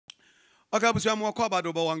Okay, but I'm more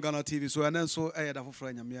about one Ghana TV. So and then so I had a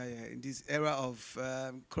friend in this era of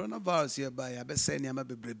coronavirus here by I be saying I'm a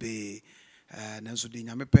baby and so the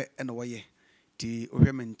nyamepe and away the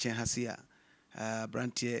women chen hasia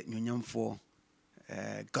brantie nyonyam for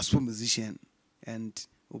gospel musician and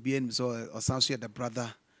obien so also the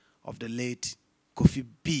brother of the late Kofi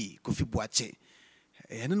B, Kofi Boache.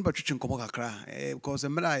 And then but you come because the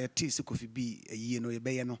mera tea Kofi B no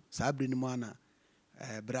ye no sabri ni mana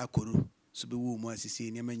bra koru so be wo mu asisi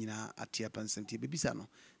nyama nyina atia pansenti bebisa no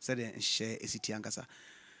said and share esiti ankasa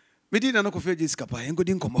medi na no Kofi Jessica pa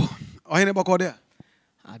engodi nkomo ohene bako de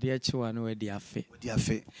ade achiwa no wadi afe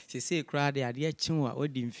sese kra de ade achiwa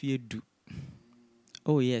wadi mfie du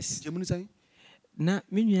oh yes jemunu sai na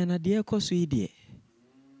menua na de ekoso yi de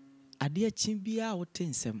ade achi bia wote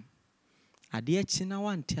nsem ade achi na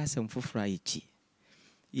wante asem fofora yichi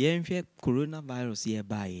ye nhwe coronavirus ye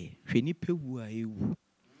baaye hwe ni pewu a ewu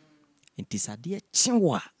enti sade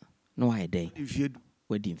achiwa no wa den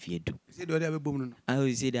wadi mfie du say do ade abebom no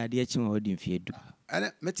I say ade achiwa wadi mfie du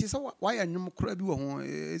and meti say why anwum kra bi wo ho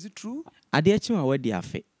is it true ade achiwa wadi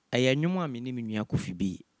afe ayanwum a me ni menua Kofi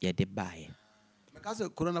B ye de baaye because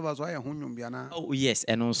coronavirus why ho nwum bia na oh yes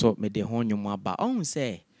and also me de ho nwum aba on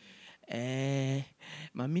say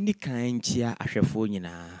ma mini kan chia ahwefo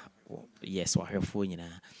nyina yes ahwefo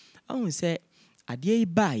nyina on say ade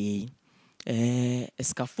baaye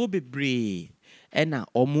eskafo bebre ena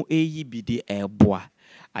omo eyi bi de eboa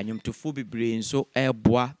anyomtofo bebre nso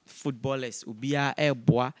eboa footballers obia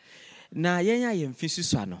eboa na yenya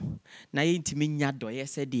yemfisusu no na yentimi nya doye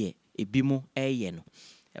se de ebimo eye no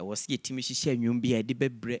was yetimi hihye anwum bia de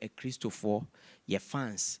bebre a Christopher ye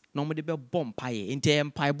fans no mo de be bom paye enti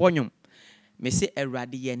empire bonyum me se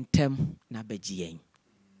awrade yentem na bagien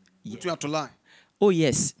you to lie oh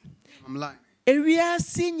yes I'm lying ewia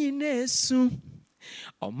sinyina esu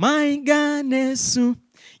oh my God esu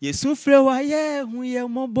yesu frewa ye hu ye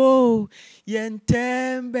mobo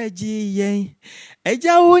yentem bagien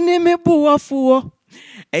eja woni me buwafuo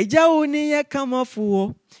eja woni ye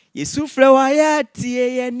kamafuo yesu frewa ya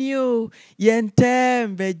tie ye ni o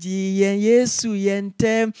yentem beji yen yesu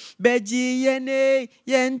yentem beji yene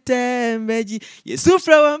yentem beji yesu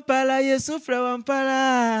frewa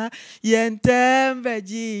mpala yentem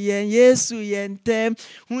beji yen yesu yentem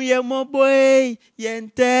hu ye moboy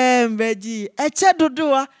yentem beji eche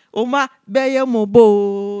dodoa oma be ye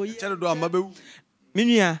mobo eche dodoa mabewu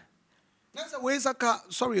minua that's a way saka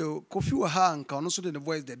sorry Kofi wa ha nka ono so the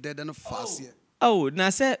voice the dead and fast here oh na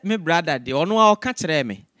say me brother de ono a oka kire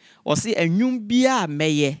me o se anwum bia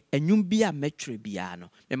meye anwum bia metwere bia no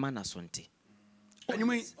me ma na so nte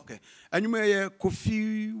anwum okay anwum ye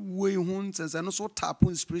Kofi we hu sense no so tap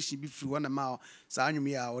inspiration bi free one ma sa anwum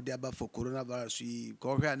ya o de aba for coronavirus yi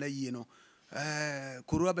ko hwe na yi no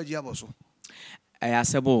korua baji aboso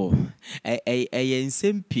ayasebo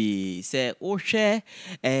ensempi se wo hwe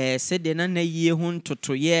se de na yie hu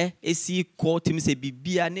ntotoye esi ko tim se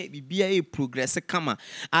bibia e progress kama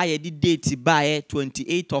aye di date by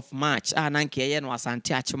 28th of March na nke ye no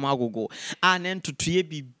asante achema agogo na ntotoye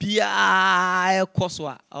bibia e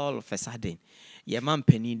koso all of a sudden ye man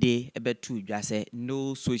penny day ebetu dwa se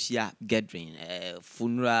no social gathering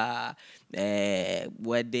funeral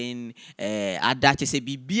wedding adache se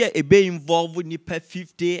bibia ebe involve ni per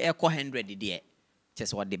 50 echo 100 there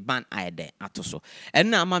just what the ban ide atoso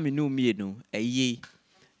enna ama me no mienu eyi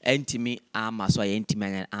entimi ama so ye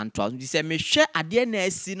entimi anto di se me hwe ade na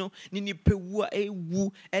asi no ni nipawu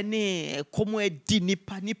ewu ene komo adi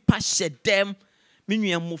nipa hyedem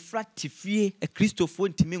menua mofra tifie a Christopher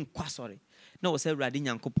ntimi nkwa sori na wo se awrade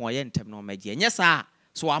nyankopon ye ntem no magie nya sa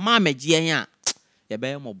so ama magie ya ye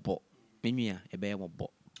be mobo menua ye be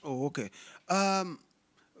mobo oh okay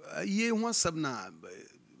ye hu sabna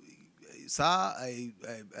sa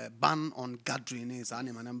ban on gathering is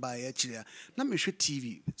animal by actually na me hwe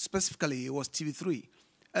TV specifically it was TV3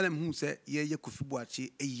 and who said ye Kofi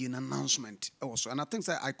Boache an announcement also and I think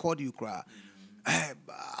I called you cry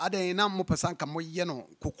ade na mo person ka mo ye no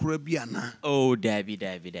kokura bia na oh David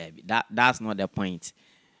that's not the point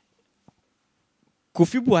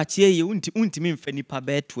Kofi Boache ye untimi mfa nipa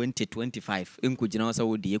be 2025 enkogina wo sa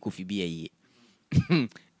wo de Kofi B ye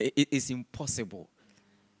it's impossible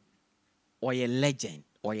or a legend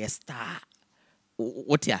or a star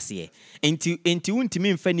what you say enti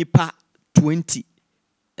untimi mfa nipa 20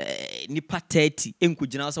 nipa 30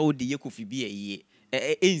 enkogina wo sa wo de Kofi B ye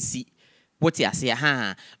ensi what you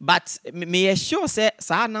say but me sure say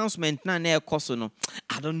sa announcement na ekoso no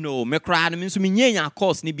I don't know me cry no so me nyanya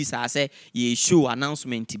course ni bi sa say ye show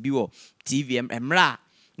announcement bi wo TV emra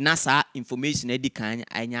na sa information edi kan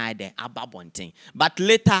anya ide ababonten but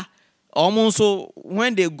later almost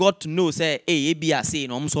when they got to know say hey ebia say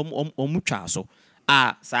no omutwa so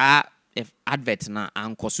sa if advert na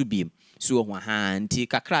ankoso biem so ho ha nti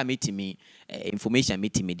kakra metimi information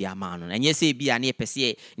metimi dia ma no enye say bia na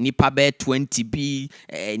pese nipa be 20 bi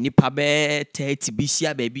nipa be 30 bi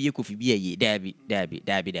sia ba bi Kofi B ayi dabi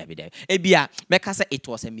ebia meka say it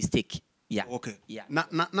was a mistake. Yeah. Okay. Yeah.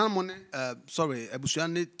 Na money. Sorry,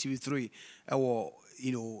 Ebusuane TV3.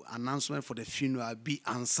 Announcement for the funeral be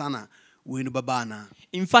ansana we no babana.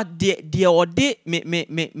 In fact, the ode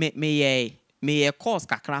me cause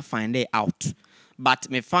kakra find it out. But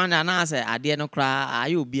me found an answer. I didn't cry.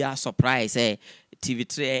 I will be a surprise.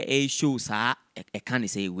 TV3 a show sa I can't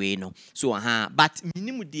say we no. So but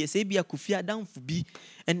minimum the say be a Kofi down for be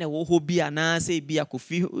and the wo be an say be a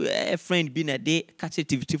Kofi friend been a day catch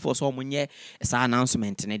TV3 for someone yeah it's an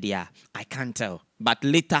announcement in there. I can't tell. But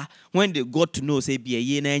later when they got to know say be a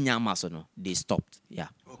year no they stopped. Yeah.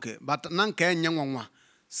 Okay, but nanka nyangwa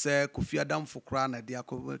say Kofi Adam for crana they are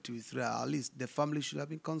covered TV3 at least the family should have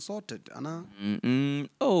been consulted. Anna.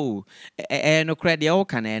 Oh, no credit all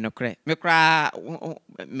can no credit. Me cry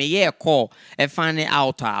me ye call e find it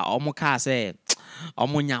out omuka say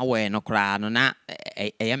omunya we no cry no na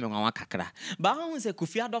e me nwa kakra. But I say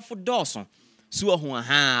Kofi Adam for Dawson. So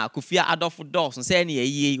Kofi Adam for Dawson say ni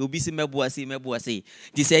ye obi se mebuase.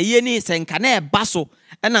 Ti say ye ni se nka na e baso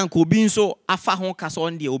e na nka obi nso afa ho kasa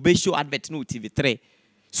on de obe show advert no TV3.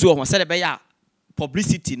 So I said about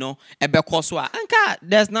publicity no ebe so anka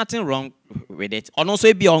there's nothing wrong with it. On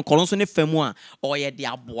also be on kolonso ne famu or ye de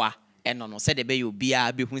aboa eno no said ebe you be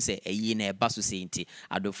a be hu say eyi na eba so say nti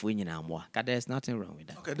adofo nyina mo. There's nothing wrong with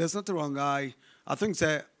that. Okay, there's nothing wrong. I think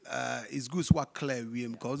say it's good to work clear with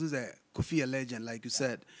him because he's a Kofi a legend like you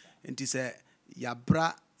said. And he say ya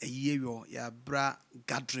bra a year ya bra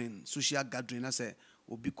gathering social gathering I say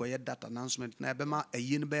obi koye that announcement na ebema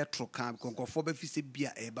eyin be trokan konkofo be fi se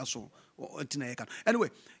bia eba so ntina ye kan anyway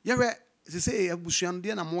yewe say abusuan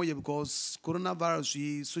de na moye because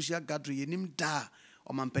coronavirus social gathering yenim da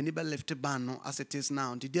o mampani be left ban no as it is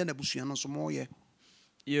now nti de na abusuan no so moye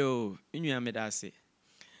yo nnua me da se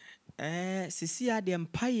sisi ade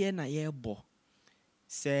mpaye na ye bo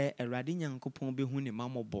se Awurade Nyankopɔn be hu ne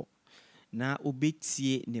mamobo na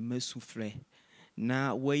obetie ne masufrɛ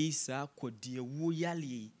na waisa kodie wo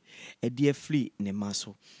yale e de free ne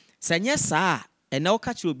maso sanye saa e na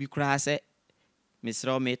okachi obi kura se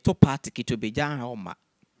misra me to party kito be jan ha oma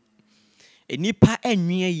enipa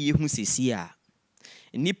enwe ye hu sesi a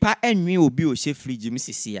enipa enwe obi o she free jim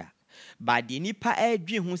sesi a ba de enipa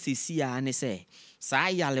adwe hu sesi a ne se saa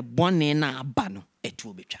yale bone na aba no etu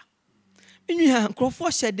obetwa enwe nkrofo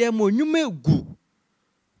hyede mo nwuma egu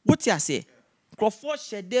wotia se Krofo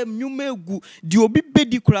shede nyuma egu di obi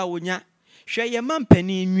bedi kura wonya hwe ye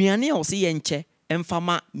mampani nnuane o se ye nche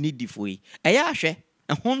emfama nidifo yi eya hwe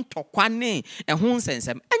ehon ntokwa ne ehon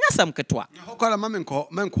sensem enya sam ketwa hokora ma menko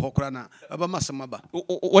hokora na aba masem aba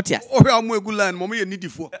what ya hwe amu egu line mo ye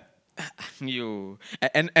nidifo yo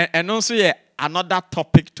and also yeah another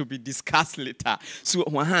topic to be discussed later so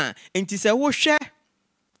enti se wo hwe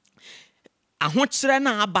ahokyere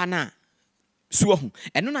na aba na so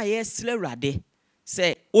eno na ye sele Awurade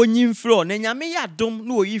say onyin fro na nyame ya dom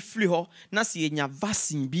na oyi firi ho na se nya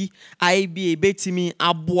vaccine bi ai bi ebetimi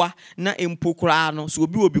aboa na empokura no so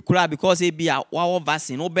obi kura because e bia wa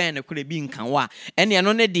vaccine no ben ne kura bi nkan wa ene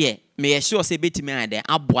no ne de me ye sure say betimi aden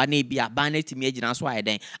aboa na bia ban na timi agina so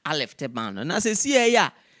aden a left ban na se sie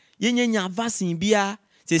ya nya vaccine bia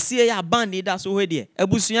se sie ya ban ni da so ho de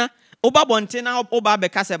abusua oba bonte na oba be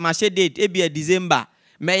ka se ma she date e bia December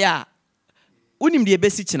me ya unim de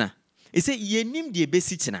besi china e say yenim de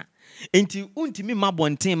besi china enti untimi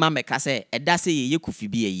mabonten ma meka say eda say ye Kofi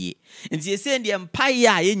B aye enti e say de empire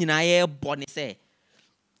a ye nyina ye bone say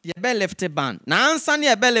ye be left ban na ansa ne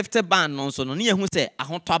ye be left ban no so no ne ye hu say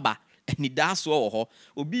ahotoba ani da so wo ho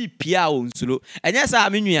obi pia o nsulo enye say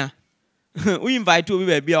amenua we invite obi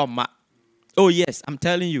ba bia oma oh yes I'm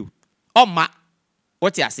telling you oma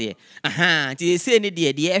what you say enti e say ne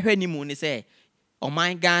de ehwanimu ne say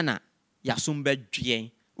oman Ghana yasumba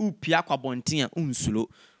dwen upia kwabonten a unsulo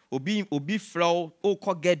obi flow o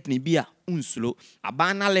ko get ni bia unsulo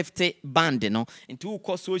abana left band no nti wo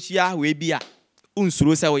ko social we bia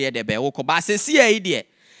unsulo se wo ye de be wo ko ba sesi e de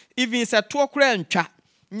even se to kra ntwa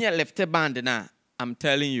nye left band na I'm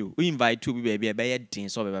telling you we invite you be be ye din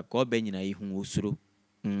so be ko ba nyina yi hu osuro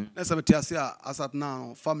na some tiase asat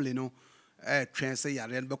now family no twen se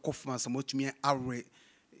yare be kofma so motumi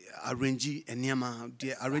arrange eniama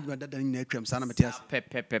the arrangement that na atwam sana metias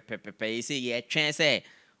pe say ye twen say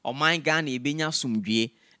o man Ghana ebenya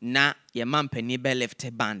sumdwe na ye mampani be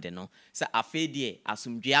left band no say afedie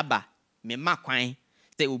asumdwe aba me ma kwan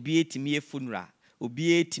say obi etimi e funeral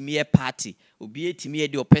obi etimi e party obi etimi e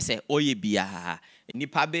de opese oye bia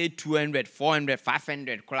nipa be 200 400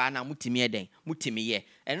 500 kola na mutimi e den mutimi ye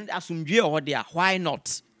eno asumdwe o de a why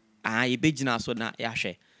not ye begina so na ya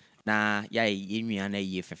hwe na ya yenua na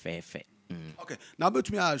ye fefefe. Okay, now but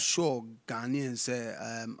me are sure Ghanaians say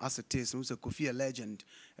as it is, we say Kofi a legend,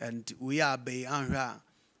 and we are by Anra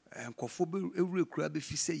and Kofobi every crab if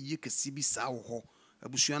you say ye can see be sour.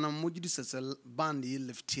 Abusiana Mojis as a band he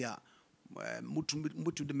left here.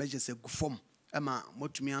 Mutu the measures a form. Emma,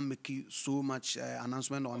 what me make so much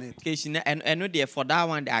announcement on it. And no there for that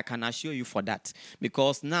one, I can assure you for that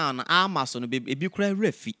because now I'm also be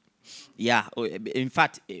refi. Yeah, in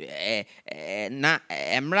fact, na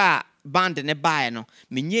emra band ne buy no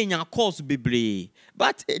me nyenya course bebre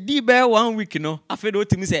but di be 1 week no after do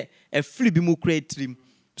timi say a free bi mu create trim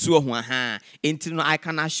so ho ha until no I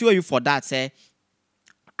can assure you for that say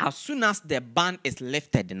as soon as the ban is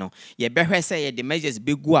lifted no ye be hwe say the measures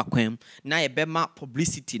be go akwam na ye be ma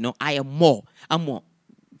publicity no I am more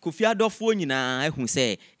Kofi adofo nyina ehun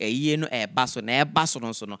se eyi no eba so na eba so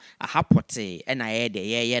no so no ahapote e na ye de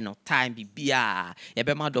ye no time bibia ye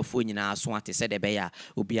be ma adofo nyina so ate se de be ya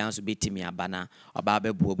obi anso betimi abana oba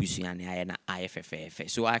be bu obusua ne aye na IFFF.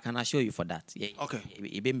 So I can assure you for that. Okay.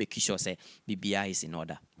 You be make sure say bibia is in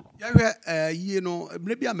order. Yeah, you know,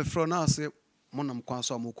 maybe I'm a friend now say monam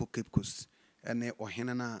kwanso amoko Cape Coast. And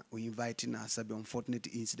ohene na we inviting us a unfortunate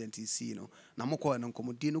incident you see, you know. Na moko no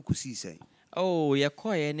komodi no kusi say. Oh, ye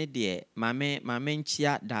koye ne de mame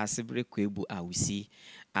nchia da sebre kwebu awusi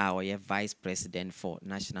a vice president for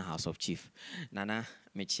National House of Chief. Nana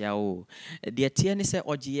mechia o de tie ne se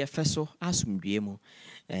oje ye feso asumdue mu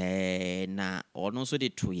na ono so de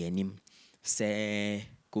to yanim se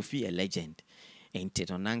Kofi a legend enti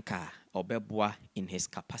nanka obeboa in his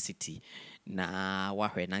capacity na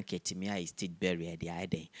wahwe nanka timia is state burial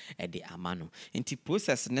de amano enti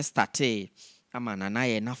process ne starte ama na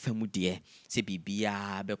ye na famu de se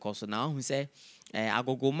bibia because na hu se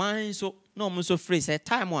agogo man so no mo so free say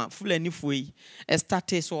time one full ani fuyi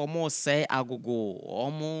starte so omo say agogo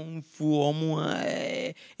omo fu omo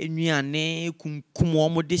enuane kunkum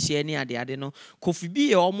omo de hye ni ade no Kofi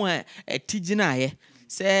B omo tigina ye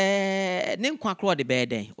se ne nkwa kro de be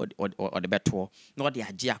den o de beto na o de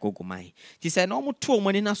age agogo man ti se na omo to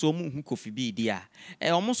omo ni na so omo hu Kofi B dia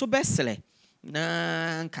omo so besele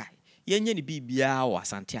na nkai yenye ni bibia o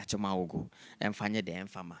asante achema ogo emfanye de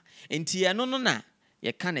emfama enti eno no na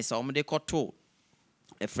ye kan se omde koto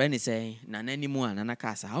a friend is saying na nanimu anana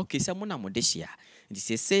kasa okay se mo na mo de hia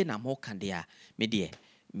enti se na mo kan de a me de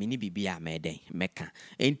mini bibia meden meka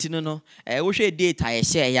enti no wo hwe date a ye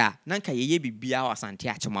share ya na nka ye bibia o asante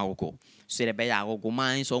achema ogo so de be ya ogo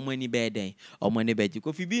man so mo ani be den o mo ani be ji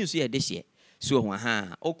Kofi B nso ye de hie so ho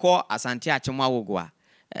ha okọ asante achema ogo a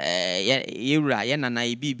yewura ye nana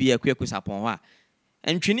ibibia kwakusapon ho a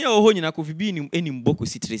entwene ho nyina Kofi B ni mboko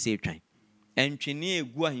sitire se twan entwene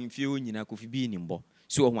egu ahemfie ho nyina Kofi B ni mbo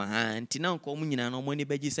so ho ha ntina nko mu nyina no mo ni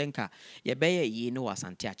bagi senka ye beye yi ne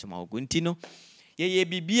wasante achema ogo ntino ye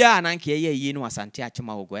bibia na nka ye yi ne wasante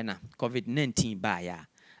achema ogo na COVID-19 ba ya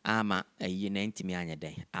ama yi na ntimi anya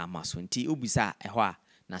den ama so nti obisa ho a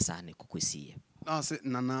na sa ne kokosie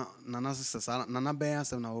nana sister nana be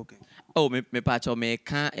asem na okay. Oh, me pacho me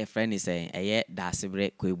kan a friend is saying da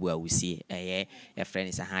sebre kwebu awusie a friend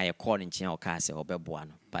is ha ye call nchen o ka se obeboa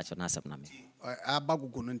no pacho na asem na me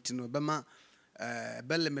abagogo no ntino be ma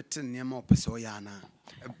be limited niam opese o ya na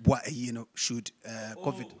boa you know should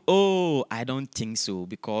COVID. Oh, I don't think so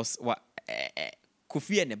because what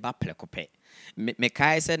Kofi ne ba plekope me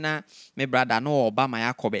kai se na me brother no oba ma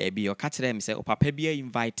yakobe ebi o ka kire me se o papa bi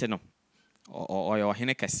invite no or your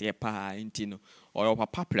hene kese pa intino or your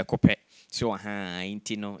papa plekope so ha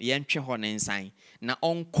intino ye ntwe ho ne nsan na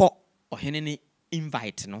onko ohene ni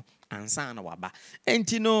invite no ansa na waba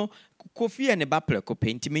intino Kofi ne ba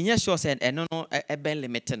plekope inti me nya sure say eno no ebe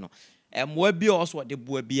limit no emwa bi also de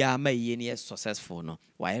boa bia ma ye ne successful no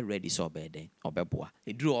why ready so be den obeboa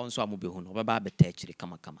eduru onso amobehu no obeba beta akiri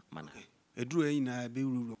kama mana eduru yin na be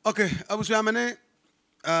wuru. Okay, abusu amene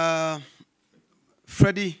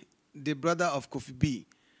Freddie, the brother of Kofi B,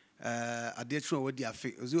 adechu what the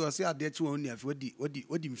affair. So say adechu only affair what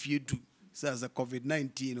the fear do. So as a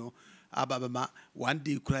COVID-19, you know, ababa one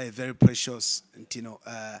day cry very precious, you know,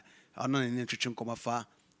 on an nutrition come afar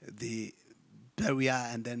the burial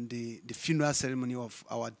and then the funeral ceremony of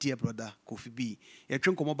our dear brother Kofi B. Ya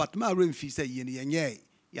twen come but ma room fi say ye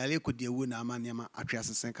yale ko de wu na amaniama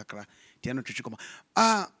atwase sen kakra tie no twetwe koma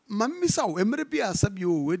mammi saw emre bia asabi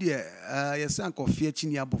o we de yesa Kofi achi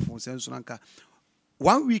ni abofo sen so nanka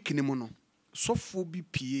 1 week ni mu no sofo bi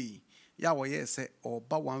pie ya wo ye say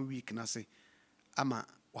oba 1 week na say ama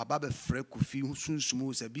waba be frɛ Kofi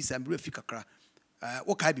sunsumu say bisa mbre fi kakra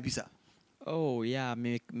wo kai bibisa. Oh yeah,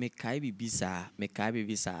 me kai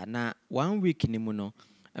bibisa na 1 week ni mu no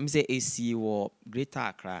I'm say AC wo Greater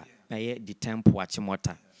Accra the temple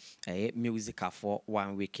Achimota music for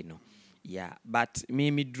 1 week no. Yeah, but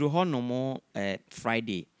me drew ho no more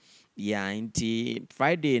Friday. Yeah, inti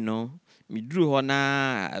Friday no me drew ho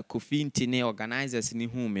na Kofi inti ne organizers ni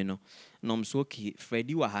hu me no. No so ki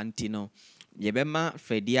Freddy wa hanti no. Ye bema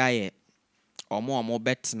Freddy aye omo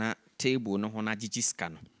bet na table no ho na gigiska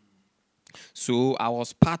no. So I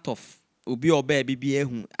was part of obi oba bibi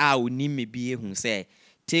ehun a oni me bi ehun say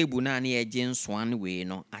table na na eje nsoan we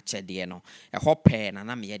no achede no e hope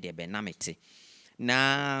na me ye de be na mete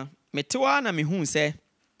na metewa na me hu say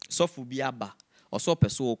sofu bi aba oso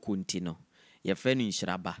peso okonti no ye fe no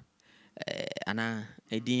nhyiraba ana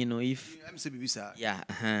edin no if yeah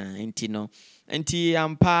enti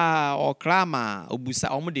ampa okrama obusa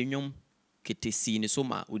omo de nwom ketesi ni so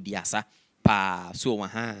ma odiasa pa so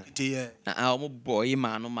omo boy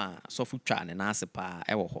ma no ma sofu twa ne na ase pa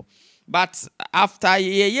e wo ho. But after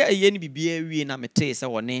ye ni bibia wie na mete se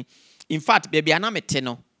woni in fact baby na mete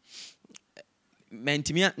no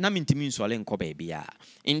mentimi na mentimi nsole nko baby a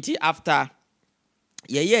nti after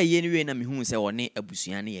ye ni wie na me hu se woni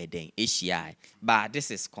abusua ne ye den ehia but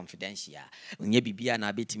this is confidential onye bibia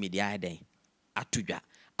na betimi dia den atudwa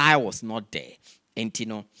I was not there nti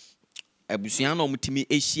no abusuan no mutimi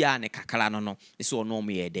ehia ne kakala no so no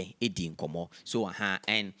mo ye den edi nkomo so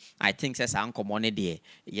and I think says nkomo ne de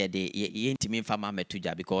ye ntimi fama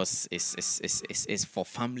metuja because it's for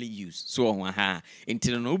family use so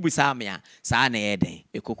enti no ubusa me a sa na ye den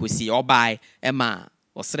ekokosi obai ema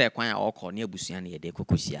osre kwan a okọ ne abusuan ne ye de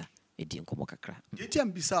ekokosia edi nkomo kakra.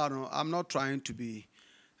 I'm not trying to be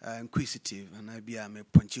inquisitive and I be a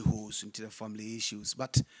punchy holes into the family issues,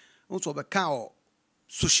 but also be cow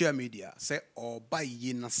social media say or by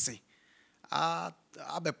ye na say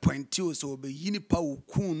abe pointi so be yini pa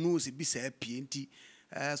ukun no se bi say pnt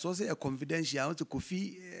so say a confidential to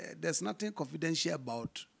Kofi there's nothing confidential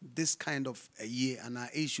about this kind of a year and our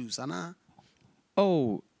issues and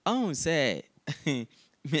oh I don't say me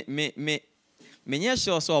nya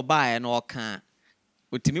sure so buy no kan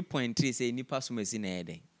otimi point 3 say nipa so masi na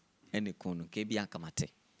eden ene kunu ke bi akamate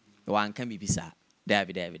wan kan bibisa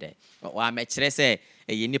David. Wa me kire say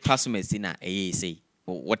e nipa so masi na e say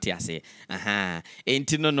what you say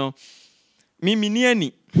enti no mini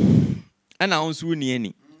ani ana onsu ni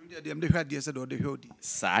ani dem de hwade say do de hwodi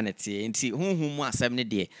sa na tie enti hunhum mu asem ne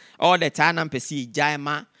de all the time na mpesi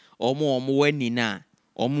jaima omo wani na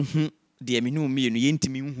omo hu de menu mienu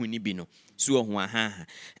yentimi hu ni bi no so ohu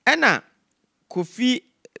ena Kofi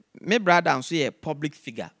me brother nso ye public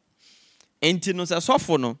figure enti no say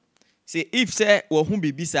sofo no say if say wo hu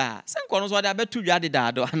bibisa say nko no so de abetu dwade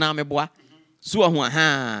daado na meboa so ohu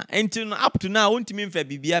enti no up to now ontimi mfa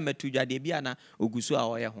bibia metu dwade bia na ogusu a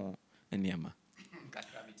oye ho eniema.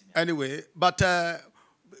 Anyway, but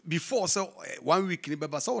before so 1 week ni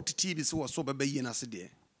beba so TV so beba yi na se de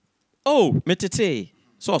oh metete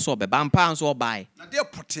so beba mpa so obai na de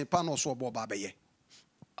pote pa no so oba ba ye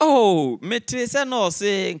oh mete se no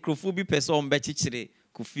se nkrofo bi pese o mbe chichire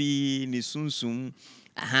Kofi ni sunsum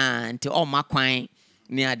nti o makwan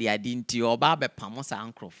ni ade nti oba be pamo sa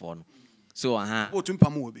nkrofo no so o tum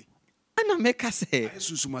pamo obi ana meka se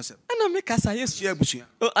sunsum asem ana meka se yesu abusua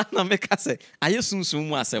ana meka se aye sunsum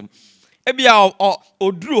mu asem ebia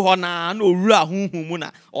oduru ho na owura hunhum mu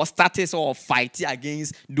na or started so fight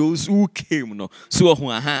against those who came no so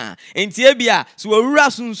enti ebia so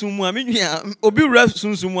owura sunsum mu amenua obi owura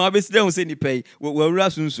sunsum mu abeside hu se ni pay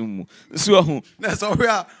owura sunsum mu so na so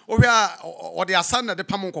ohia o de asan na de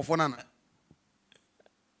pam nkofo na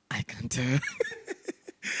I can't tell.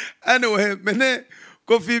 Anyway, mene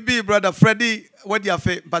Kofi B brother Freddy what you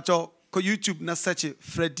say bacho ko YouTube na search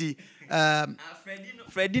Freddy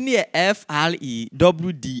Freddy ni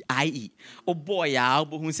FREDDIE. Oh boy, ya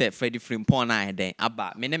obo hu say Freddy Frimpong na den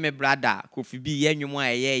aba. Me ne me brother Kofi B ye nwum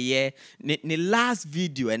a ye ne last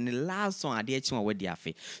video and the last song ade echi wa wedi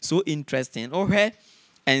afe. So interesting. Oh he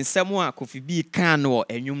ensem a Kofi B kan no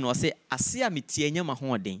enwum no say ase a metie nya ma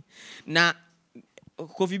ho den. Na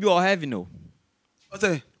Kofi B or heaven no. What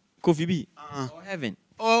say? Kofi B or heaven.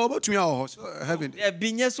 Oh, but to me heaven. Yeah,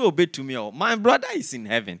 binye so obey to me. My brother is in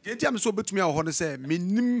heaven. Get am so obey to me or say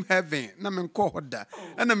minim heaven. Na men call hoda.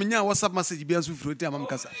 And na menya WhatsApp message bi asu fruit am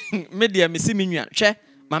kasa. Me dia me si me nua. Hwe,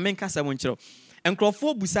 ma men kasa mo nkyerɛ.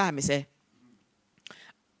 Enkrofo busa me say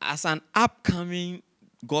as an upcoming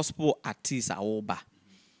gospel artist awoba.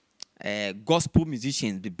 Gospel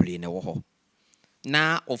musicians be brain wo ho.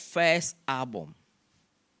 na o first album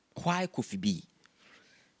why Kofi B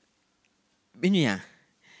binia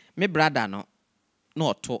me brother no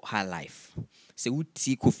na to high life se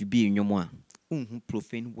wuti Kofi B nwomo a unhu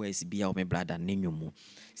profane words bia o me brother na nwomo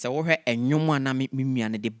se wo hwe enwomo na me nua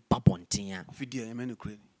ne de babonten a video ya me no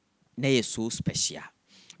kure na ye so special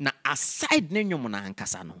na aside na nwomo na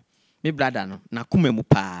hankasa no me brother no na komemu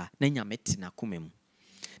pa na nyameti na komemu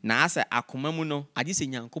na asa akomamu no ade se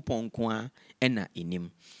nyankopon ko a na enim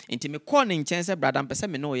enti me call ne nchen se brother mpese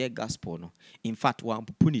me no ye gospel no in fact wa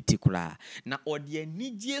pᴜnish kura na ode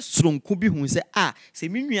anigye soronko bi hu se se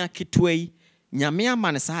me nua ketwa yi nyame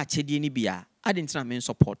ama ne sa akyedie ni bia ade ntina me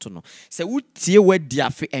support no se wutie wadi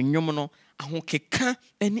afe enwom no ahokeka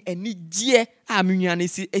ani anigye me nua ne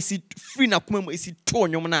esi free na komamu esi to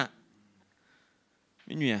onwom na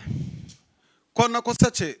me nua kona ko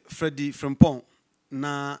seche Freddy Frimpong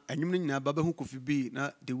na enyum nyina baba hu Kofi B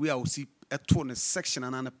na the way I will see eto ne section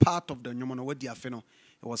and a part of the enyum no wadi afe no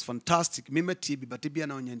it was fantastic me metie bi but bia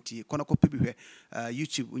na onyantie kona ko pe bi hwe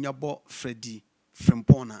YouTube unya bo Freddy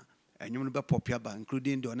Frimpong na enyum no be popia ba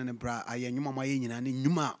including the one bra aye enyum ma ye nyina ne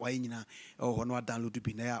nyuma wa ye nyina ho no download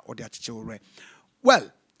bi na ya ode acheche wo re well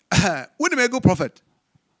when me go prophet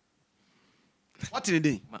what in the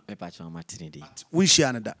day me pacho matinidi we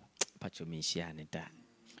share na da pacho me share na da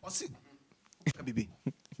osi bibi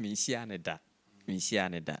me share na da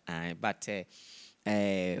but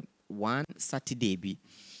one Saturday bi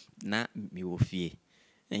na me wo fie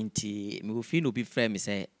enti me wo fie no bi frɛ me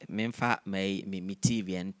sɛ memfa me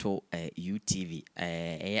TV ento UTV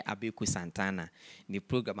Abeku Santana ni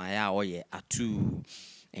program aya oyɛ atu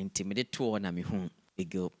enti me de to na me hu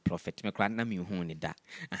Eagle Prophet me kra na me hu ne da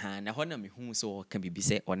na ho na me hu so ka bibi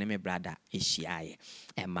sɛ one me brother ehyiaye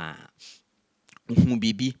ema hu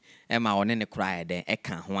bibi ema one ne kra de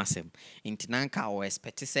eka ho asem nti nanka o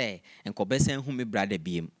expect say enkobesa hu me brother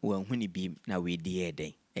biem wo hu ne biem na we di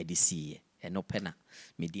eden edi see eno pena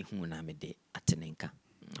me di hu na me de atenenka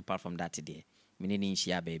apart from that day me ne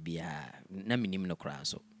nhia ba bia na minim no kra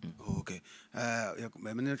so okay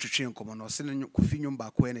me ne twetwe nkomo no se ne Kofi nwom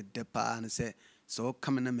ba ko ne de pa ne se so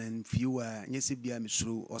kamena man viewer nyese bia me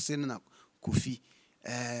suru o se na Kofi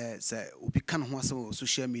se obi kan ho asem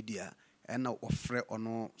social media na ofre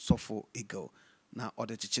ono sofo Eagle na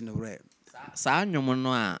ode chichi ne re sa nwom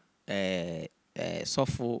no a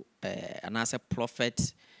sofo anase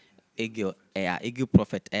prophet Eagle Eagle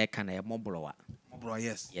Prophet kan e moblowa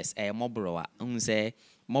yes moblowa unse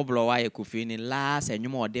moblowa ye Kofi ni last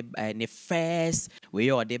enwom ode ne first we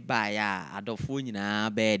ode ba ya adofo nyina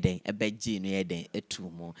be den e beji no ye den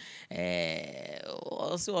etumo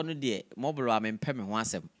also ono de moblowa me mpem ho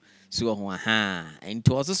asem so ho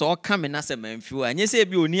enti also so come na se manfiu anye se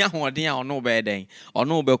bi oni ahoden a ono be den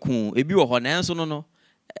ono be ku ebi wo ho na enso no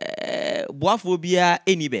boafo bia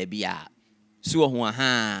eni ba bia so ho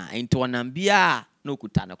enti onam bia no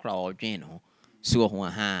kuta no kra odwen no so ho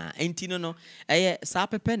enti no sa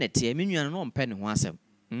pepe nete me nua no mpe ne ho asem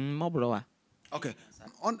moblowa okay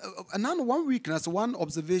and now 1 week as one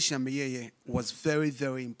observation me was very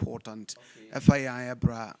very important FII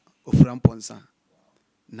bra oframponsa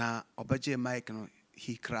na obaje Mike no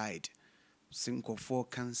he cried single for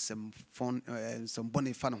can some fun some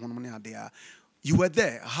bonny fun you were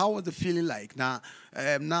there how was the feeling like na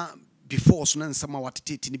before so na some what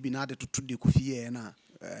titi ni bi na de to de Kofi na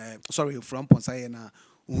sorry from ponsa na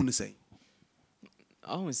unu say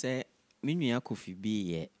I say me nua Kofi B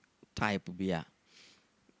ye type bi a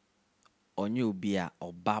onye obi a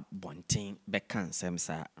oba bonten be kan nsem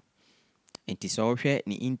sa enti so hwe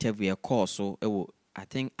ni interview e course so I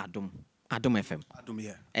think Adom FM. Adom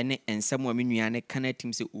yeah. Ene ensem wa me nua ne kana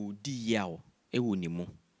tim se odi ya o ewo ni mu.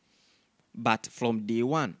 But from day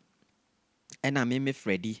one ena me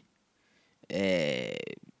Freddy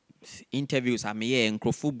interviews a me ye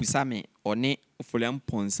nkrofo busa me one Ofoliam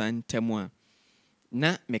Ponsa ntemu a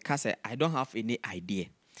na me ka say I don't have any idea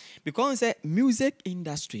because say music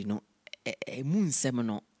industry no mu nsem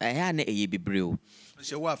no ya na eye bebreo.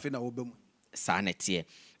 Se wa afi na wo bem. Sa na tie.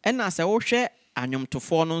 Ena se wo hwe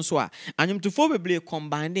anyomtofo no nso a anyomtofo beble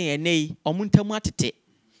combine enei omuntamu atete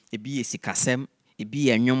ebi esikasem ebi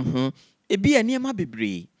enwom ho ebi eniema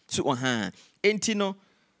bebre so enti no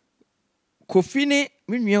Kofi ne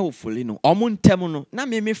menua ofoli no omuntam no na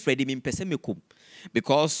me Freddy me mpese mekom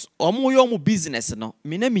because omo yo mo business no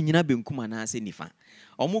me na menyina benkum anase nifa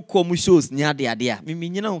omo kom shows nya de ade a me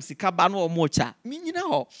menyina ho sika ba no omo cha menyina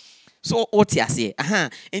ho so otiase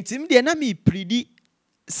enti me de na me predi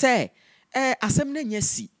say asem na nya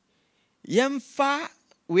si yemfa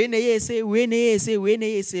we na yese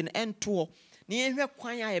ento ne hwe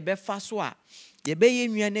kwan a ye befa so a ye be ye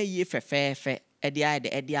nua na ye fefefe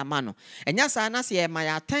edi amano enya sa na se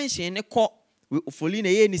my attention ne kɔ foli na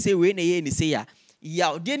ye ni se we na ye ni se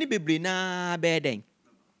ya de ni bebre na be den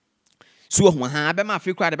so ho ha be ma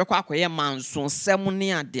Africa de be kɔ akɔye manso nsɛm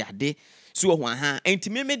ne ade so ho ha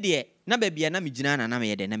entime me de na ba bia na me gina na me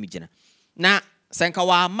ye de na me gina na senka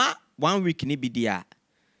wa ma 1 week ni bi dia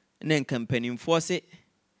na nkampanimfo se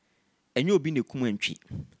enye obi ne kum antwi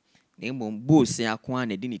na mbom boss akwa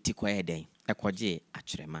na de ne ti kɔ ye den ekɔgye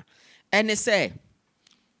akyerema ene se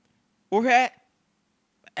wo hwɛ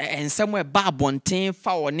ensɛm e ba bonten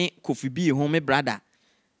fa woni Kofi B ho me brother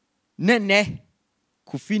ne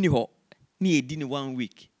Kofi ni ho na edi ni 1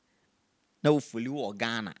 week na wo foli wo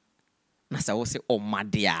Ghana na sa wo se o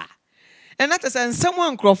madea ena te se ensɛm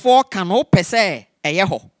ankrofo ka no pese eye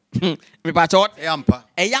ho me ba chot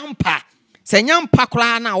eyampa se nyampa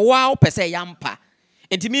kra na wo pese eyampa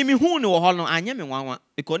enti mi hu ni wo ho no anye me nwanwa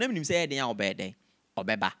because na minim se ye den ya obeden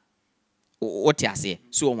obeba wote ase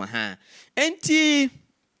so wo ha enti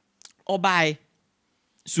obai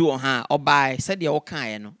so ha obai said de wo kan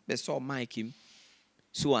ye no be so mic him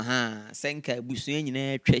so ha senka busua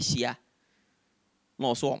nyina twahia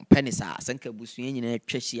no so penisa senka busua nyina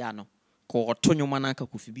twahia no ko to nwoma na ka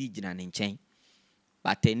Kofi B gina ne nkyɛn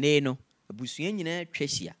but ene no busua nyina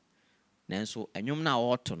twahia nanso anwom na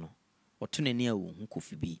woto no woto ne ne a wo hu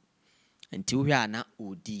Kofi B enti wo hwa na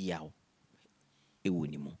odi yaw ewo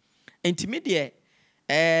ni mu enti me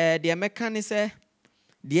de meka ne se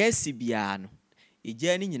de asibia no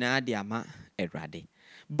egya ni nyina de ama Awurade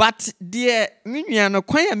but de menua no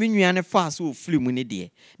kwan ya menua ne fa so ofiri mu ne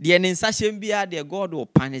de ne nsahye bia de God will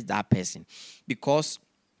punish that person because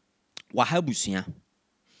wahabusua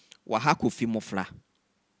Kofi mofra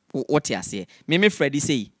what you say me Freddy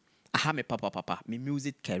say aha me papa me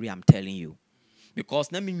music career I'm telling you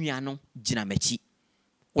because na menua no gina machi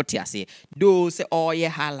what you say do say all your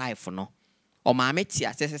high life no o ma me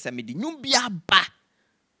tia se me di nwum bia ba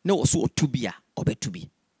na wo so otubia obetubi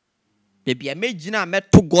bebia me gina me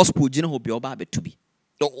to gospel gina ho bia oba betubi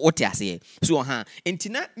what you say so ha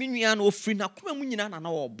entina menua no ofri na koma mu nyina na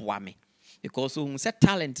wo boa me because so say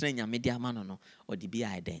talent na nyame dia ma no o di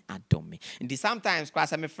bia iden adom me and sometimes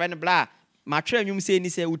class me friend bla ma twa nwum say ni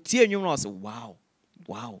say utie nwum no say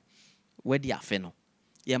wow where di afe no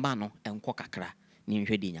ye ma no enko kakra ni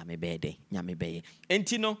nhwe di nyame be den nyame be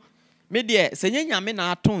enti no me de se nyame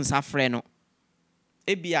na ato nsa frɛ no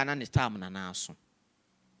ebia na ne time na aso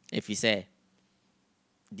efi se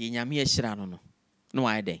di nyame ye hyira no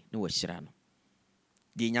why den no wa hyira no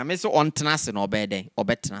di nyame so ontena se no be den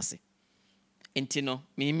obetena se enti no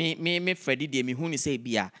me Freddy de me hu ni se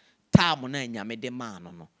ebia time na nyame de ma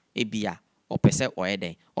no ebia opese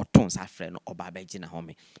oyeden oto nsa frɛ no oba ba gina ho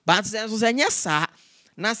me but so se nyesa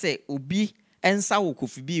na se obi ensa wo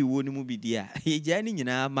Kofi B wo ni mu bidia egya ni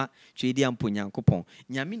nyina ma twedi ampo Nyankopɔn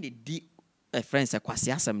nyame ne di friends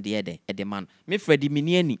akwase asem de de man me Freddy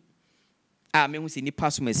mini ani a me hu se ni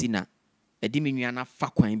paso masina edi me nua na fa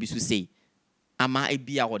kwan bi so sei ama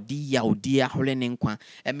ebia odi ahole ne nkwa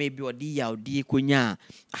ema ebi odi yaudi konya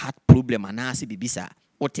heart problem anase bibisa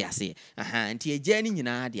wote ase aha nti egya ni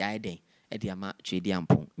nyina de ayeden edi ama twedi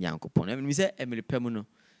ampo Nyankopɔn na me se emiri pam no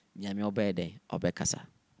nyame obeden obekasa.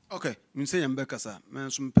 Okay, me say yambe kasa, me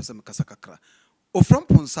so me pesa me kasa kakra. O from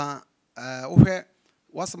ponsa wo hwe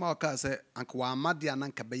wasama waka say anka wa amade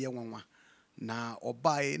ananka beye wanwa. Na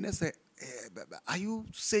obae ne say are you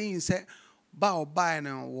saying say ba obae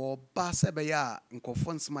na wo ba se be ya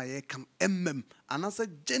nkofo nsema ye kam anasa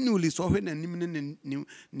genuinely so hwe na nim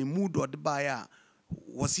ne mood or the ba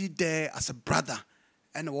was he there as a brother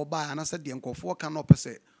and wo ba anasa de nkofo kan no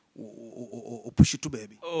pese o push it to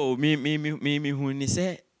baby. Oh me who ni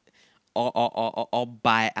say or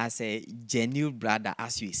by as a genuine brother,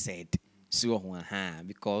 as you said. So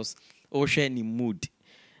because o share ni mood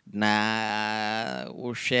na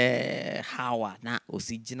o share how na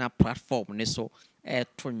original platform ne so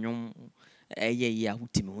to nyom ya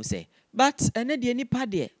hutimi ho say but ene de nipa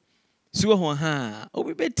de so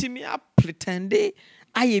obi betimi a pretend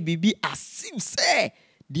aye bibi as if say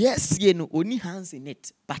yes, you know, only hands in it,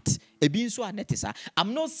 but a being so anetisa.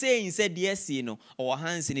 I'm not saying said yes, you know, or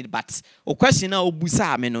hands in it, but a question now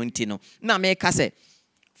busa menontino. Now make us say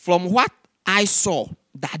from what I saw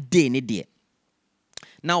that day in the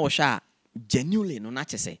now sha genuinely no not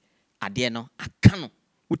say adieno akano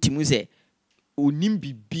utimuze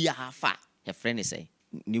unimbi bia fa your friend say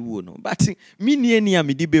ni wo no but me ni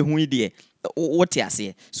amidi be hu ide what you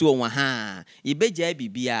say so ibeja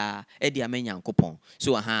bibia e dia Nyankopɔn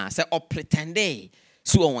so say o pretend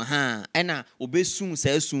so ena obesun sa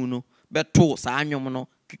asun no beto sa anwom no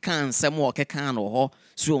can some more can or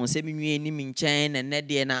so on semi me chain and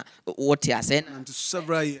Neddy and what you say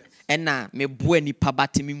several years. And now me bueni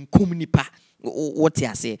pabatim kumnipa what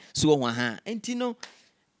you say so on and you know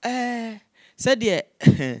said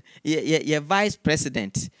ye vice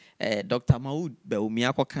president Dr. Maud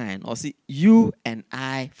Beumiako kind or see you and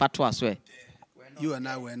I fatwa swear you and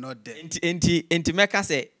I were not there. Inti Mecca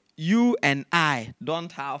say you and I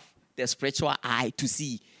don't have the spiritual eye to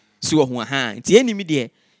see. So inti enemy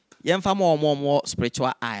there yemfa more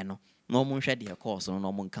spiritual eye no more share the course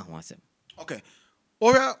no more can wasem. Okay.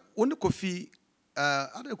 Ora woni Kofi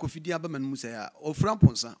other Kofi di abaman mu say o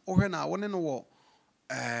framponsa o na woni no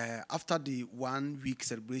after the 1 week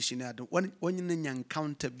celebration when you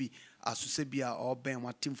encounter be asusebia or ben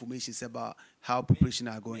what information about how preparation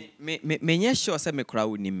are going. Me sure say me kra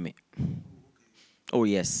woni me. Oh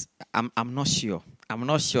yes, I'm not sure. I'm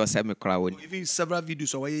not sure say me kra woni. Even several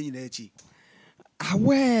videos or you na echi.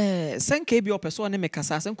 Awe senke bi opeso na me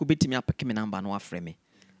kasa senko betimi apeke me number no afre me.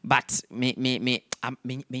 But me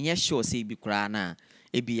sure say bi kra na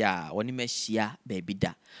ebia woni me hia ba bi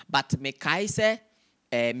da. But me kai say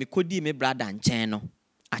me kodi me brother nchen no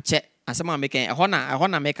ache asema me ken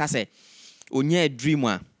ehona me ka say onye dream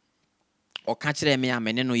a o ka kire me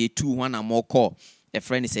amene no ye tu ho na mo call a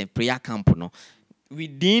friend is in prayer camp no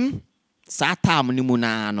within satam ni mu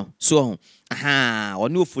na no so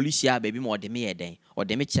oni ofolisia baby mo de me yeden o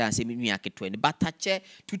de me chance me nua keto ni batache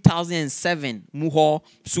 2007 mu ho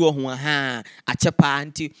so ho ache pa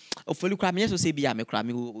anti ofoli kra me so se bia me kra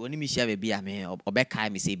me oni me share bia me obeka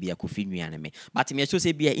me se bia Kofi nua ne me but me so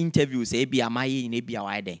se bia interview se bia maye ni bia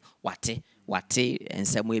widen wate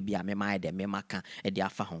ensemo bia me mai de me maka e de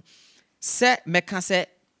afa ho se meka se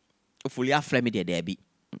ofoli afre me de bi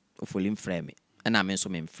ofoli mfre me and I mean so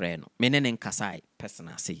me mfre no me ne nkasai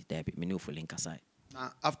personal say there be me no ofoli nkasai.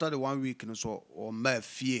 After the 1 week, no so or my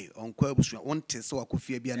fear on Quabush, one test so I could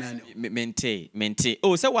fear be an mente.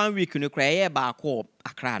 Oh, so 1 week no cry ba ko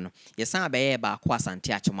akra no. Yes, I be ba ko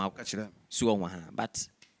asante achoma catch them. So but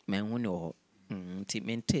men who know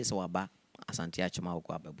mente so aba asante achoma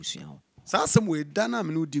ko ababusia ho. Sa somewhere dana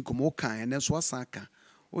me no di komo kan and so asaka.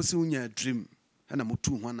 O se unya dream na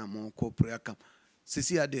motu ho na mo ko prayer camp.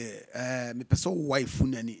 Sisi ade me person wife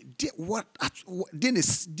nani what den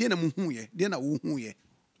na muhu ye den na wo hu ye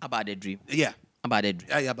about the dream. Yeah, about the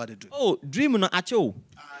dream. Yeah, about the dream. Oh, dream no ache o.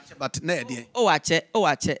 But na dey. Oh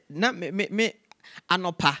ache na me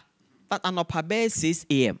anopa but anopa be 6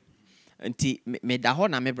 am nti me da ho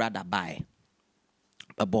na me brother buy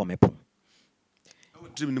abo me pon. Oh,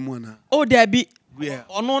 dream ni mu na. Oh, there be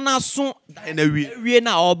ono na so na wie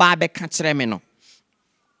na oba be ka kire me no.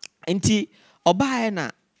 Nti oba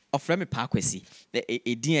na ofre me pa kwesi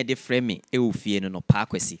edin e de frɛ me e ofie no pa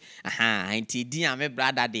kwesi nti edin a me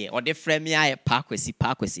brother de o de frɛ me aye pa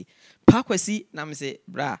kwesi na me say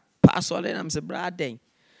bra pa so le na me say bra den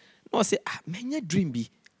no say menye dream bi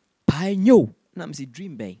pa nyo na me say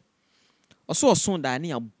dream ben oso da na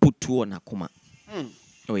ya butu na kuma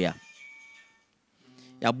oh yeah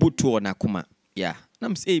ya butu na kuma yeah na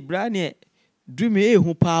me say bra ne dream e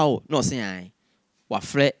hu pa o no say ai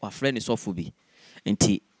wafre ni sofo bi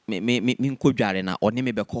nti me nkodware na oni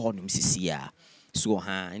me beko ho no msisia so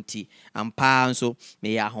nti ampa nso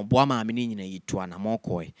me ya hobo ma me ni nyina yitu ana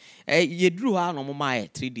mokoi yeduru ha no moma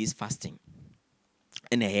 3 days fasting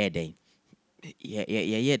in a head day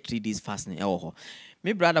ye 3 days fasting e ho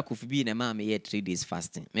me brother Kofi B na ma me ye 3 days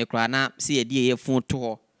fasting me kra na se ye die ye fun to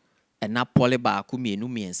ho na pole ba ko mienu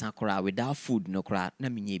miensa kra without food no kra na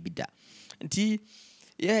menye bida nti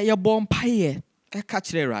ye bom paye e ka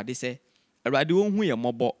kire Awurade se Awurade won hu ye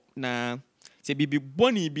mobo na se bibi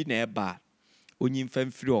boni bi na eba onyi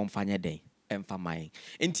mfamfiri on fanya den emfa man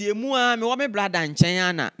enti emu a me wo me brother nchen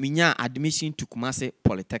ana menya admission to Kumasi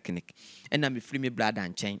Polytechnic na me free me brother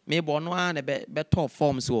nchen me bo no a na be top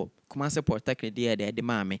forms wo Kumasi Polytechnic de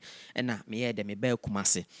maame na me ye de me ba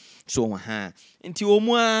Kumasi so enti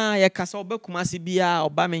omu a ye kasa oba Kumasi bia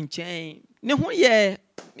oba me nchen ne ho ye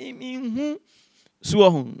mi hu so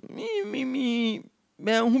ho mi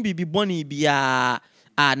me hu bibi boni bia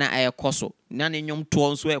na ekoso na ne nyom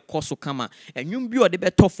to nso ekoso kama enwum bi ode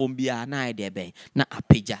beto fom bia na ide ben na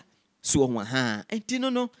apeja so ho enti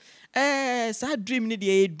no sa dream ni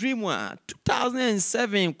de dream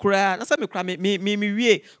 2007 kura na sa me kura me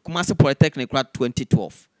wie Kumasi Polytechnic kura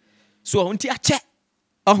 2012 so enti ache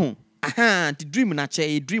enti dream na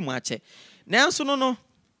ache dream ache na nso no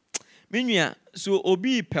menua so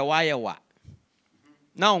obi pewaye wa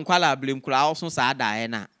na onkwala blame kura also sa da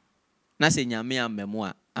na se nyame amemo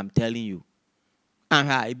a I'm telling you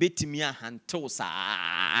ebetimi ahantew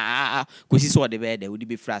sa kosi so de be de wodi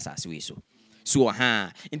be frasa we so So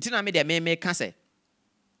ha intina me de me ka se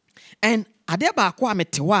and ade ba ko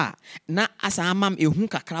ametewa na asa amam ehun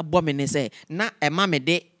kakra bɔ me ne se na ema me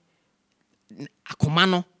de akoma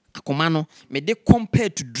no me de compare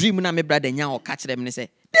to dream na me brother nya o ka kire me ne se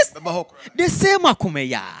the same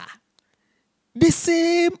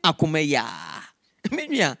akoma ya me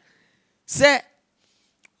nua se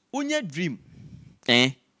unya dream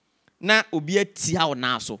na obi atia wo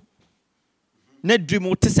na so na dream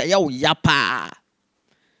wo te se ya wo ya pa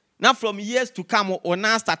now from years to come or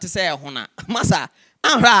now start to say hona masa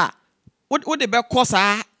anhra what the be course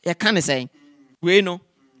e kan say we no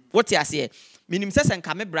what you say minim say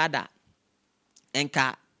nka me brother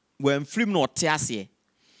enka when film no te ase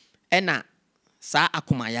e na sa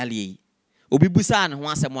akoma yale yi obi busa ne ho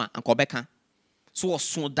asem a anka obeka so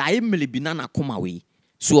so dai melebi na akoma we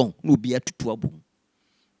so no obi atutu abom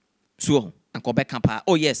so anka obeka pa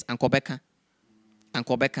oh yes anka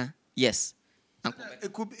obeka yes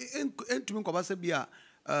it could be into me kobasa bia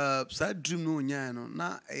side dream no nya no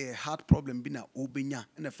na a heart problem bi na obenya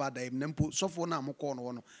and the father him nempo so for na moko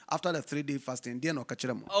no after the 3-day fasting dey no ka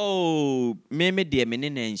kire mo oh me de me ne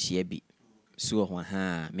na nhia bi so ho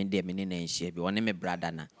me de me ne na nhia bi one me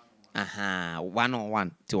brother na one on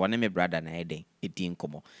one to one me brother na eden edi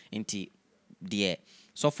nkomo nti de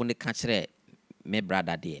so for ne ka kire me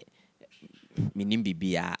brother de minim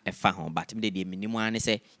bibia efa ho but me de minim ane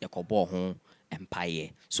se yakobo ho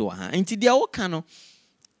empire so nti dia wo ka no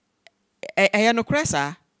no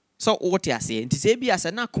kresa so what you say nti se bia se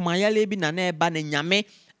na komayale bi na eba na nyame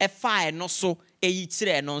efa no so eyi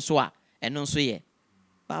kire no so a eno so ye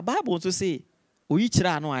ba bible to say oyi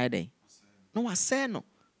kire no aye den no wase no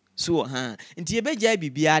so nti e beja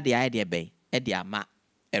bibia de aye de ben e de ama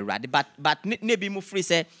erade but ne bi mu free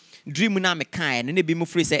say dream na me kan ne bi mu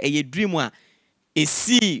free say eye dream a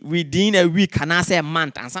see within a week and I say a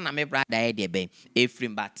month and son me brother idea be a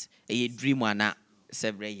film but a dream one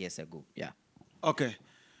several years ago. Yeah. Okay.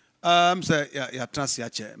 Say ya trans ya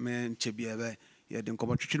che me che bi ebe ya den ko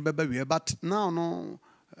twetwe beba wi but now no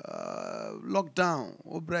lockdown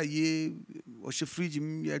obra ye o she fridge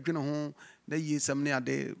ya dwene ho na ye some ne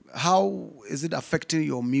ade how is it affecting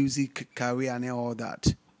your music career and all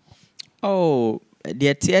that? Oh,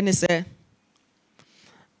 the TN say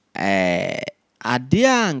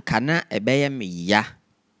adia nkana ebeye me ya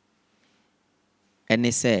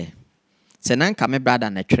ene se nanka me brother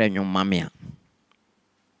na twere nwom mame a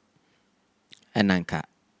enanka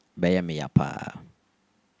beye me ya pa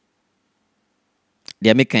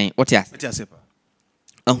dia me kan what ya sepa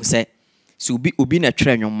se obi na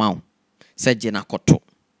twere nwom ma o se je na koto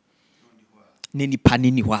ne nipa ne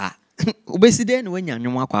ni wa obesi de na wanya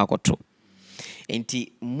nwom akwa akoto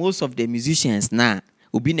enti most of the musicians na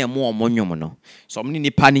obi na mo omonyom no so mni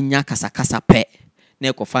nipa ni nya kasa pe na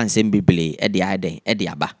ekofa nsem bibele e de aden e de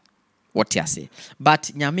aba what you say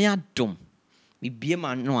but nyame adom bibie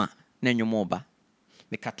ma no a na nwomo ba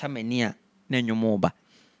me kata mani a na nwomo ba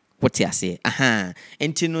what you say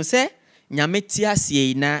enti no se nyame ti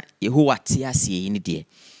asie na yehowa ti asie ni de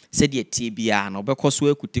se de tie bia na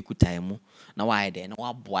obekoso akutekuta emu na wa aden na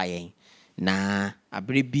wa boa yen na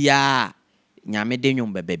abre bia nyame de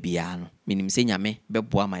nwom bebe bia no minim se nyame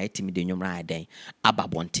beboa ma etimi de nwom ra den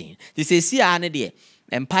ababonten ti se si a ne de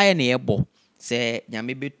empire na yebo se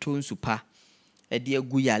nyame beto nsupa e de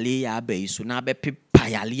agu yale ya abai so na be pepa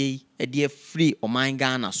yale e de free oman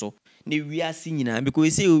Ghana so ne wiase nyina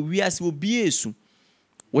because se wiase obi esu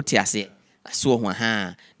wote ase so ho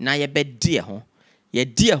na ye be de ho ye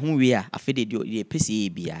de ho we a afede de pese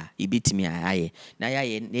bia e betimi aye na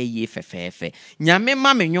ye na ye fefefe nyame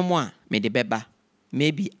ma me nwom a me de beba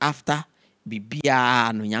maybe after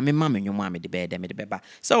bibia no nyame ma me nwom a me de beba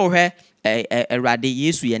so hwe erade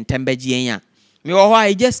yesu ye ntembaji en a me wo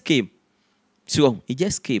I just came so he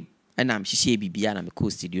just came and I'm shishie bibia na me ko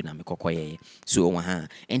studio na me kokoye so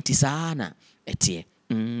enti saa na etie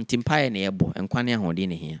timpaye na yebo enkwane ahode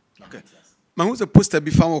ne hia okay ma hu se poster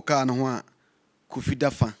bi fa wo ka no ho a Kofi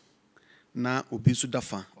dafa na obi su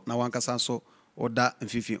dafa na wankasa so oda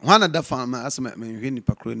mfifi hwana dafa ma asema me hwe ni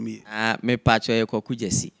pakro ni me pacho ye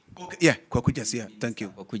kwakujesi okay yeah kwakujesi yeah thank you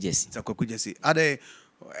kwakujesi za kwakujesi ade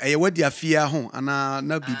eye wadi afia ho ana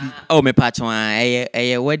na bibi oh me pacho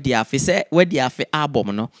eye wadi afi se wadi afi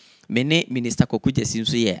album no me ne minister kwakujesi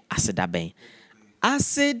nso ye asedaben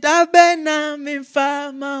na me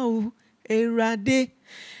fama o erade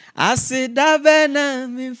asedaben na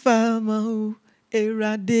me fama o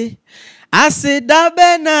erade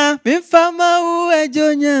asidabena mfama u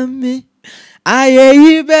ejonyami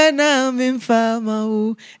ayeyibena mfama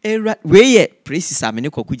u erade weye praises amene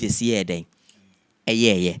kokujesi eden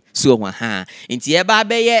eye so nti e ba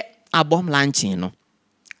be ye abom launching no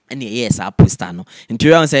and yes a poster no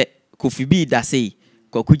nti say Kofi B da say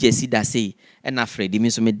Kwaku Jesse da say and Freddy me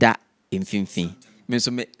so me da mfimfin me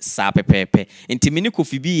so me sa pepepe nti me ne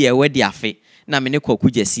Kofi B ye wedi afe na me ne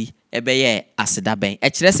Kwaku Jesse ebe ye aseda ben e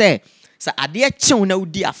kire say sa ade kyew na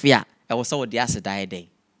udi afe a e wo so wo de aseda ye den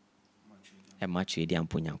e ma twe di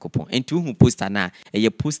ampo Nyankopon nti hu poster na e ye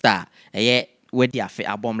poster e ye wedi afe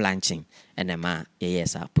abom launching and ma ye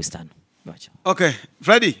yes a poster no. Okay,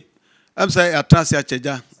 Freddy, I'm saying a transia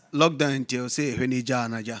cheja lockdown until say when you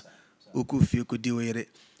janaja ukufi kudi were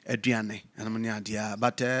Adriane and I'm dear,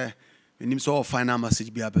 but we need so final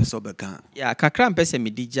message be a besobekan. Yeah, kakra mpese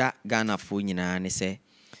medija Ghana fo nyina ne se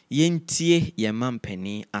yentie ye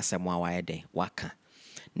mampani asemwa waede waka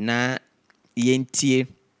na yentie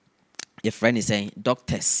your friend is saying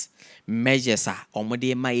doctors measures are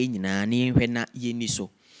omode ma ye nyina ne hwe na yeni so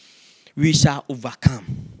we shall overcome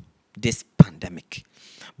this pandemic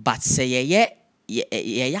but say ye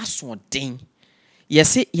so den ye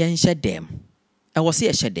se ye nhye dem e wo se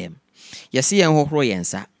ye hye dem ye se ye hohoro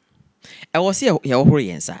yensa e wo se ye hohoro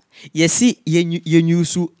yensa ye se ye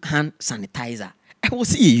use hand sanitizer e wo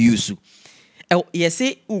se ye use ye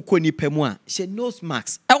se ukoni pemu a she nose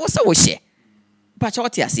mask e wo se wo hye pa cha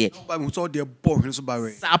wote ase ba mu so de bo so ba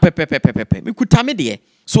we sa pepepepepe me kutame de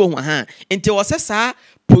so ha enti wo se sa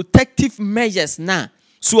protective measures na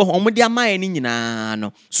so omode amaye ni nyina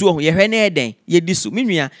no so ye hwe na eden ye di so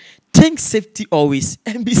menua think safety always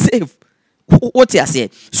and be safe what you say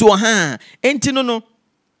so ha enti no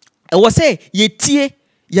e wo say ye tie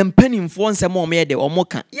ye mpanimfo nsem o me de o mo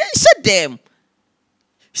ka ye shedem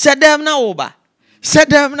na oba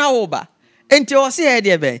enti wo say e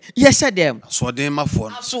de be ye shedem so den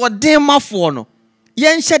mafo no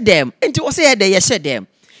ye shedem enti wo say e de ye shedem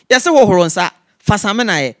ye se wo horonsa fasame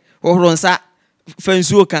na ye wo horonsa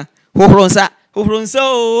fansuoka hohronsa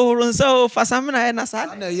fasamina na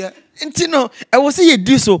sa enti no e wo se ye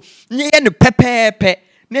di so nye ye ne pepepe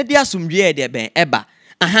na di asomdwe de ben eba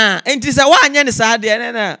aha enti se wa anye ne sa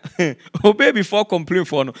de na obey before complain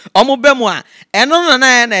for no omo be mu a eno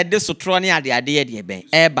na na de so tro ne ade de ben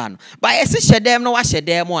eba no ba ye se hyedem no wa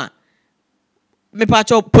hyedem mu a me pa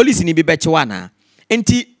cho police ni bi be chewa na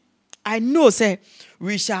enti I know say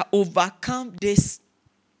we shall overcome this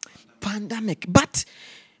pandemic but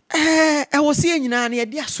I was saying nyina na ye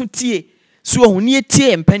dia so tie so ohun ne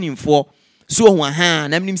tie mpanimfo so ohun aha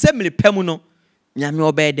na mnim se mele pam no nyame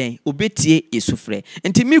obeden obetie yesufre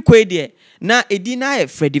enti mi kwe de na edi na ye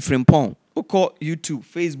Freddy Frimpong uko YouTube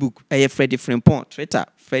Facebook Freddy Frimpong Twitter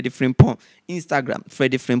Freddy Frimpong Instagram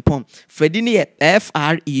Freddy Frimpong Freddy ne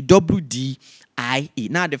FREWDIE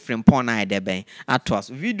na the Frimpong na de ben atos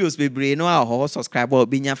videos bebre no a ho subscribe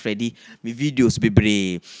obinya Freddy me videos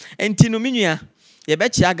bebre enti no menua ye be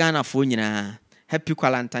chia Ghana fo nyina happy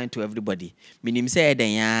Valentine to everybody minim say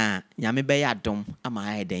eden ya nyame be ya dom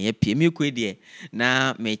ama eden ya pie mi kwe de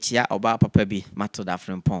na me chia oba papa bi mato da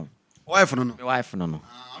Frimpong wife no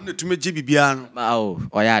am na tume ji bibia no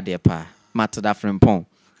oya de pa mato da Frimpong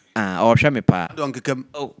o hwe me pa don kekam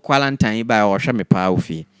Valentine ba o hwe me pa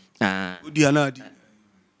ofi udi anadi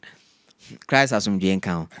Christ asumdwe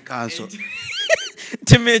nkan so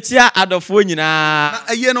timechia adofo nyina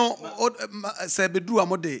na ye no se bedu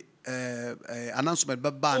amode announcement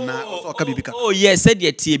baba na so ka bibika yes said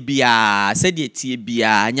ye tie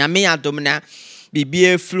bia nyame adom na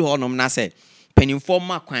bibia flu honom na se penimfo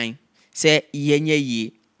makwan se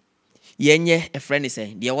yenye a friend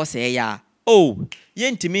say de wo say ya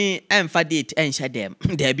yentimi emfa date enhye dem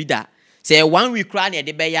da bi da say 1 week ra na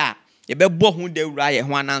de be ya ye be bo hu de wura ye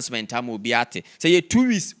ho announcement am obi ate say ye 2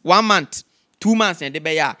 weeks 1 month 2 months and de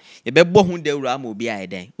be ya ye be bo hu de wura am obi aye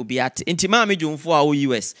den obi ate enti ma me dwumfo a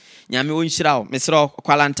US nyame won hyira wo mesra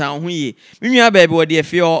kwalantan ho ye menua ba bi wo de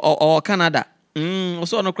afi o Canada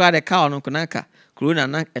so no kra de ka no kunaka corona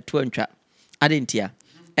na eto antwa adentia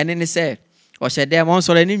ene ne say o hyede mo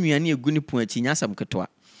so le ne nua ne egu ni pon achi nya sam ketoa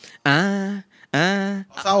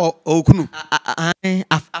sa okunu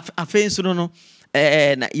afensu no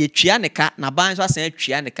na ye twia ne ka na ban so asan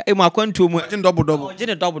twia ne ka e mu akwantu mu double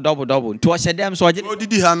to hyede so oje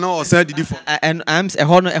odidi ha no o san didi fo am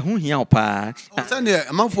ho no ehu hia opa san ne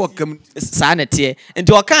amanfo kam sa ne te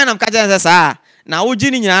nti o kan nam ka je sa na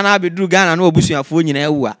woji ni nyina na abeduru Ghana na obusuafo nyina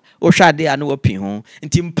ewu a o hwade a na wopi ho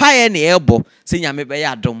nti mpaye ne ebo se nyame be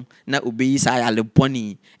ya dom na obeyi sa ya le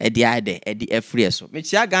boni edi efre so me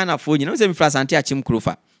chia Ghana fo nyina se me fra Asante Achim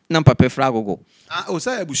Krofa na papa fra gogo o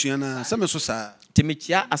sa ya busua na se me so sa ti me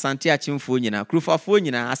chia Asante Achim fo nyina Krofa fo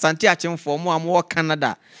nyina Asante Achim fo mo am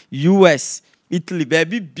Canada US Italy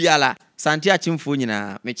baby biala Asante Achim fo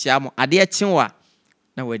nyina me chia mo ade chenwa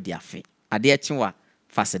na wadi afe ade chenwa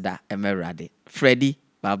faseda emerade Freddy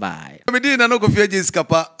bye bye Medina no Kofi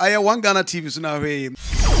Skapa I One Ghana TV so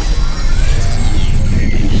now